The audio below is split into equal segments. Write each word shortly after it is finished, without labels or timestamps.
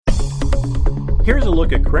Here's a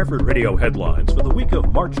look at Cranford Radio headlines for the week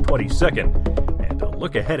of March 22nd and a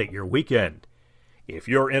look ahead at your weekend. If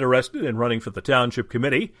you're interested in running for the Township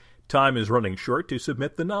Committee, time is running short to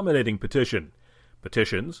submit the nominating petition.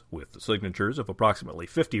 Petitions, with the signatures of approximately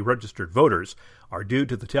 50 registered voters, are due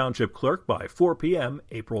to the Township Clerk by 4 p.m.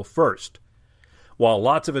 April 1st. While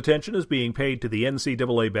lots of attention is being paid to the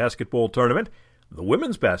NCAA basketball tournament, the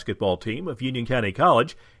women's basketball team of Union County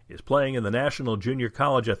College is playing in the National Junior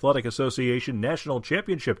College Athletic Association National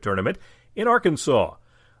Championship Tournament in Arkansas.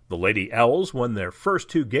 The Lady Owls won their first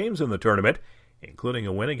 2 games in the tournament, including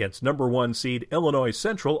a win against number 1 seed Illinois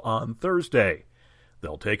Central on Thursday.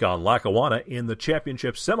 They'll take on Lackawanna in the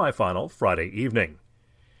championship semifinal Friday evening.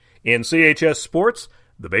 In CHS sports,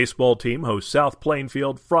 the baseball team hosts South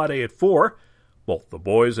Plainfield Friday at 4. Both the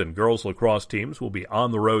boys and girls lacrosse teams will be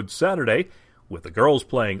on the road Saturday, with the girls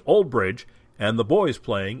playing Old Bridge and the boys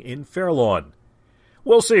playing in Fairlawn.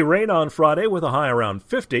 We'll see rain on Friday with a high around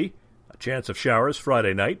 50, a chance of showers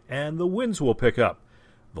Friday night, and the winds will pick up.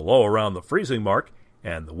 The low around the freezing mark,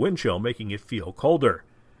 and the wind chill making it feel colder.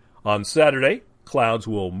 On Saturday, clouds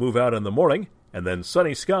will move out in the morning, and then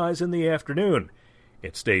sunny skies in the afternoon.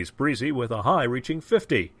 It stays breezy with a high reaching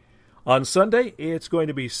 50. On Sunday, it's going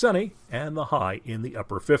to be sunny and the high in the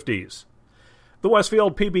upper 50s. The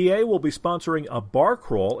Westfield PBA will be sponsoring a bar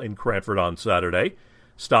crawl in Cranford on Saturday.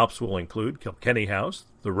 Stops will include Kilkenny House,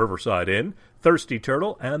 the Riverside Inn, Thirsty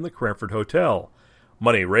Turtle, and the Cranford Hotel.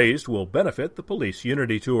 Money raised will benefit the Police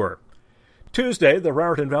Unity Tour. Tuesday, the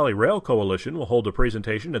Raritan Valley Rail Coalition will hold a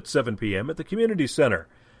presentation at 7 p.m. at the Community Center.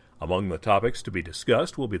 Among the topics to be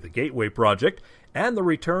discussed will be the Gateway Project and the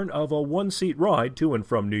return of a one-seat ride to and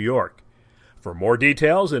from New York. For more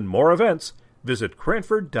details and more events, visit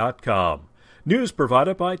Cranford.com. News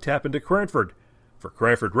provided by Tap into Cranford. For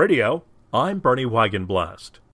Cranford Radio, I'm Bernie Wagenblast.